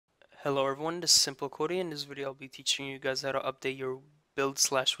Hello everyone, this is Simple Kodi. In this video I'll be teaching you guys how to update your build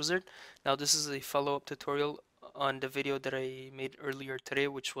slash wizard. Now this is a follow-up tutorial on the video that I made earlier today,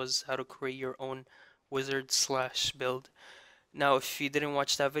 which was how to create your own wizard slash build. Now if you didn't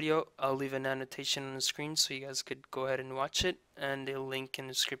watch that video, I'll leave an annotation on the screen so you guys could go ahead and watch it, and a link in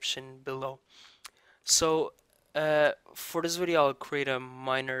the description below. So for this video I'll create a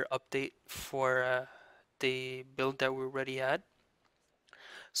minor update for the build that we already had.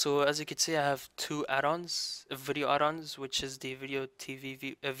 So as you can see, I have two add-ons, video add-ons, which is the Vivo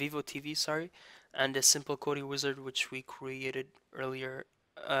TV, sorry, and the Simple Kodi Wizard, which we created earlier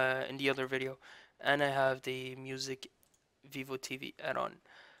in the other video, and I have the Music Vivo TV add-on.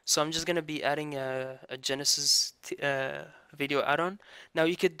 So I'm just gonna be adding a Genesis video add-on. Now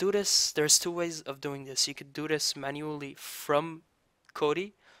you could do this. There's two ways of doing this. You could do this manually from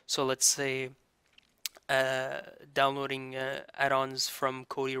Kodi. So let's say downloading add-ons from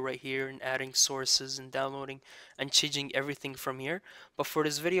Kodi right here and adding sources and downloading and changing everything from here. But for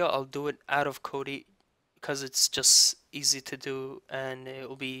this video, I'll do it out of Kodi because it's just easy to do, and it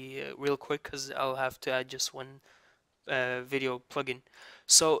will be real quick because I'll have to add just one video plugin.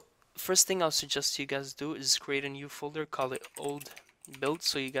 So first thing I'll suggest you guys do is create a new folder, call it old build,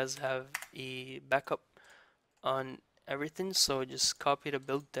 so you guys have a backup on everything. So just copy the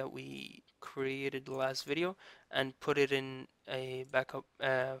build that we created the last video and put it in a backup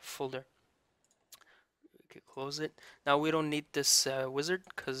folder. We can close it. Now we don't need this wizard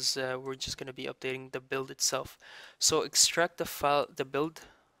because we're just going to be updating the build itself. So extract the file, the build,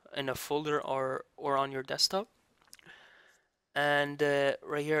 in a folder or on your desktop. And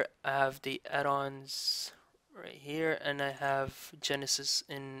right here I have the add-ons right here, and I have Genesis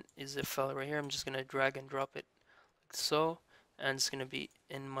in a zip file right here. I'm just gonna drag and drop it like so, and it's gonna be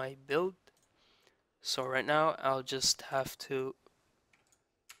in my build. So right now I'll just have to,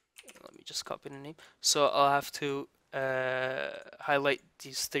 let me just copy the name. So I'll have to highlight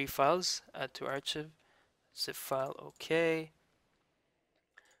these three files, add to archive, zip file, okay.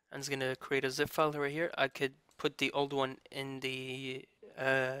 And it's gonna create a zip file right here. I could put the old one in the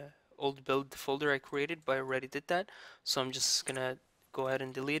old build folder I created, but I already did that. So I'm just gonna go ahead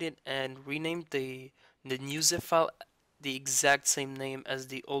and delete it and rename the new zip file the exact same name as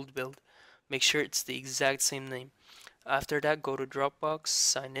the old build. Make sure it's the exact same name. After that, go to Dropbox,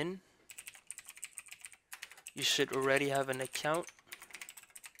 sign in. You should already have an account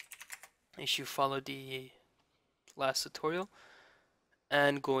if you follow the last tutorial,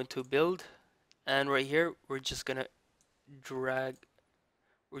 and go into build, and right here we're just gonna drag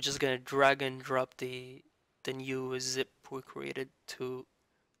and drop the new zip we created to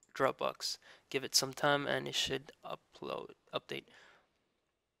Dropbox. Give it some time and it should update.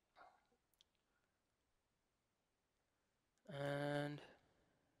 And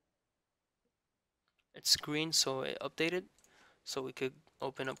it's green, so it updated. So we could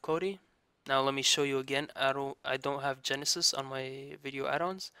open up Kodi. Now let me show you again. I don't have Genesis on my video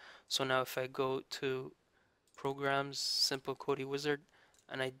add-ons. So now if I go to Programs, Simple Kodi Wizard,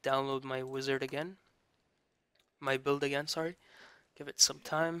 and I download my wizard again, my build again, sorry. Give it some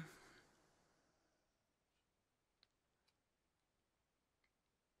time.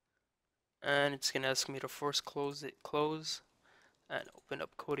 And it's gonna ask me to force close it, close, and open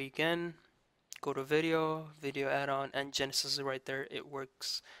up Kodi again. Go to video add-on, and Genesis is right there. It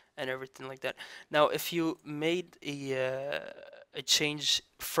works and everything like that. Now if you made a change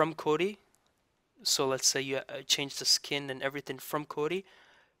from Kodi, so let's say you changed the skin and everything from Kodi,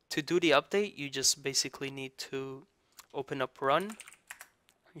 to do the update you just basically need to open up run.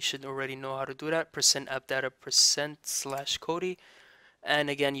 You should already know how to do that. %appdata %/Kodi, and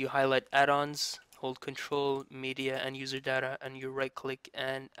again you highlight add-ons, hold control, media and user data, and you right click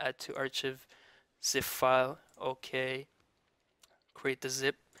and add to archive, zip file, okay. Create the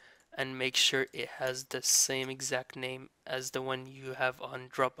zip and make sure it has the same exact name as the one you have on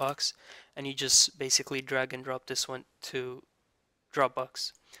Dropbox, and you just basically drag and drop this one to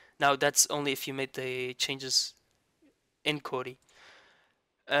Dropbox. Now that's only if you made the changes in Kodi.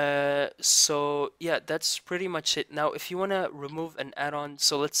 So yeah, that's pretty much it. Now if you want to remove an add-on,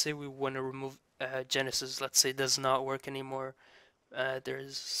 so let's say we want to remove Genesis, let's say it does not work anymore.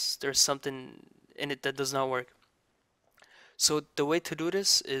 There's something in it that does not work. So the way to do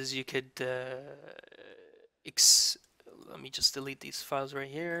this is you could let me just delete these files right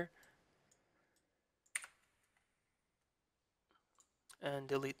here and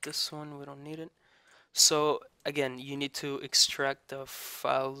delete this one, we don't need it. So again, you need to extract the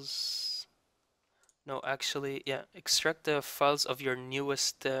files. No, actually, yeah, extract the files of your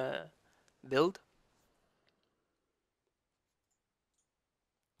newest build.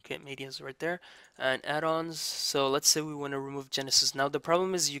 Okay, media is right there. And add-ons. So let's say we want to remove Genesis. Now the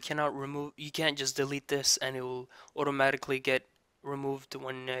problem is you can't just delete this and it will automatically get removed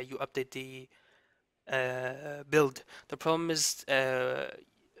when you update the build. The problem is uh,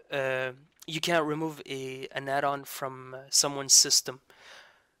 you can't remove an add-on from someone's system.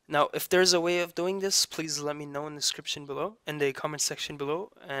 Now, if there's a way of doing this, please let me know in the description below, in the comment section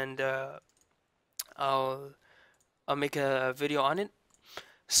below, and I'll I'll make a video on it.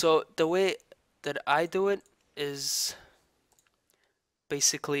 So the way that I do it is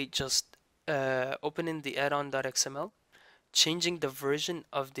basically just opening the addon.xml, changing the version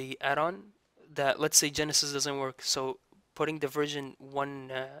of the add-on that, let's say Genesis doesn't work, so putting the version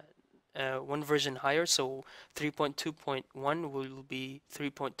one version higher, so 3.2.1 will be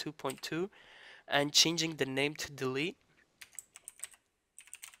 3.2.2, and changing the name to delete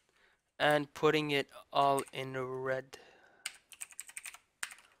and putting it all in red.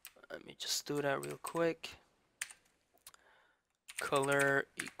 Let me just do that real quick. Color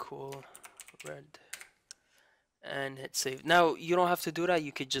equal red and hit save. Now you don't have to do that,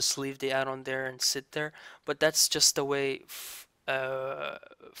 you could just leave the add-on there and sit there, but that's just the way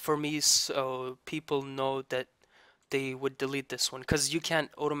for me, so people know that they would delete this one, because you can't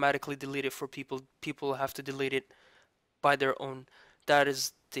automatically delete it for people. People have to delete it by their own. That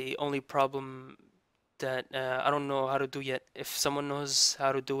is the only problem that I don't know how to do yet. If someone knows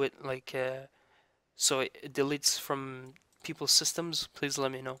how to do it, like so it deletes from people's systems, please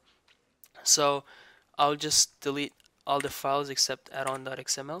let me know. So I'll just delete all the files except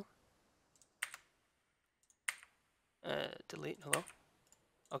addon.xml. Delete, hello.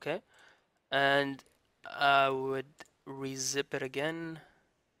 Okay, and I would rezip it again.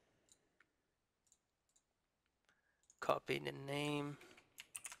 Copy the name.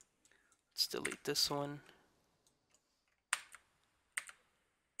 Let's delete this one.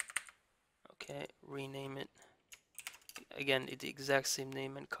 Okay, rename it. Again, the exact same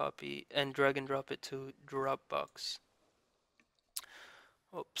name, and copy and drag and drop it to Dropbox.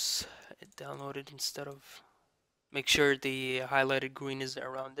 Oops, it downloaded instead of. Make sure the highlighted green is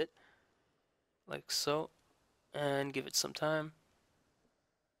around it, like so, and give it some time.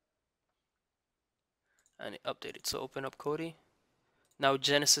 And update it. So open up Kodi. Now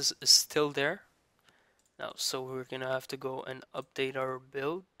Genesis is still there. Now, so we're gonna have to go and update our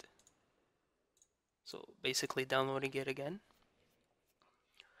build. So basically downloading it again.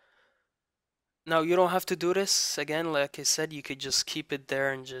 Now you don't have to do this again. Like I said, you could just keep it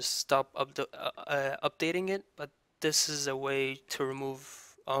there and just stop updating it. But this is a way to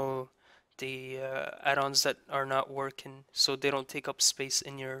remove all the add-ons that are not working, so they don't take up space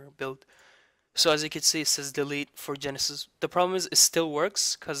in your build. So as you can see, it says delete for Genesis. The problem is it still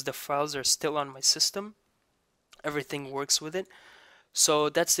works because the files are still on my system. Everything works with it. So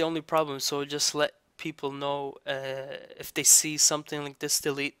that's the only problem. So just let people know if they see something like this,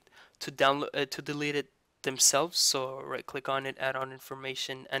 delete, to download to delete it themselves. So right click on it, add on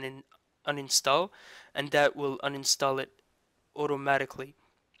information, and uninstall, and that will uninstall it automatically.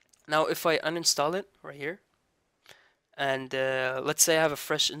 Now if I uninstall it right here, and let's say I have a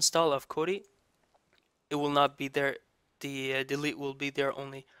fresh install of Kodi, it will not be there. The delete will be there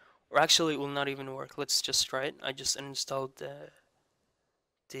only, or actually it will not even work. Let's just try it. I just uninstalled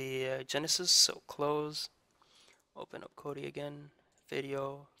the Genesis, so close, open up Kodi again,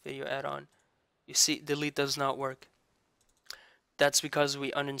 video add-on. You see, delete does not work. That's because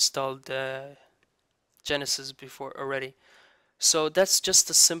we uninstalled Genesis before already. So that's just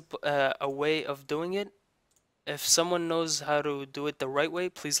a simple a way of doing it. If someone knows how to do it the right way,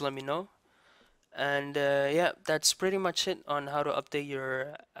 please let me know. And yeah, that's pretty much it on how to update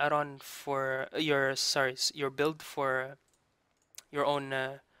your add-on for your build for your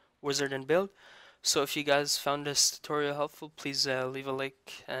own wizard and build. So if you guys found this tutorial helpful, please leave a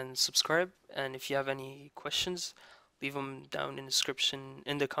like and subscribe. And if you have any questions, leave them down in the description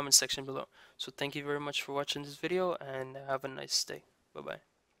in the comment section below. So thank you very much for watching this video, and have a nice day. Bye bye.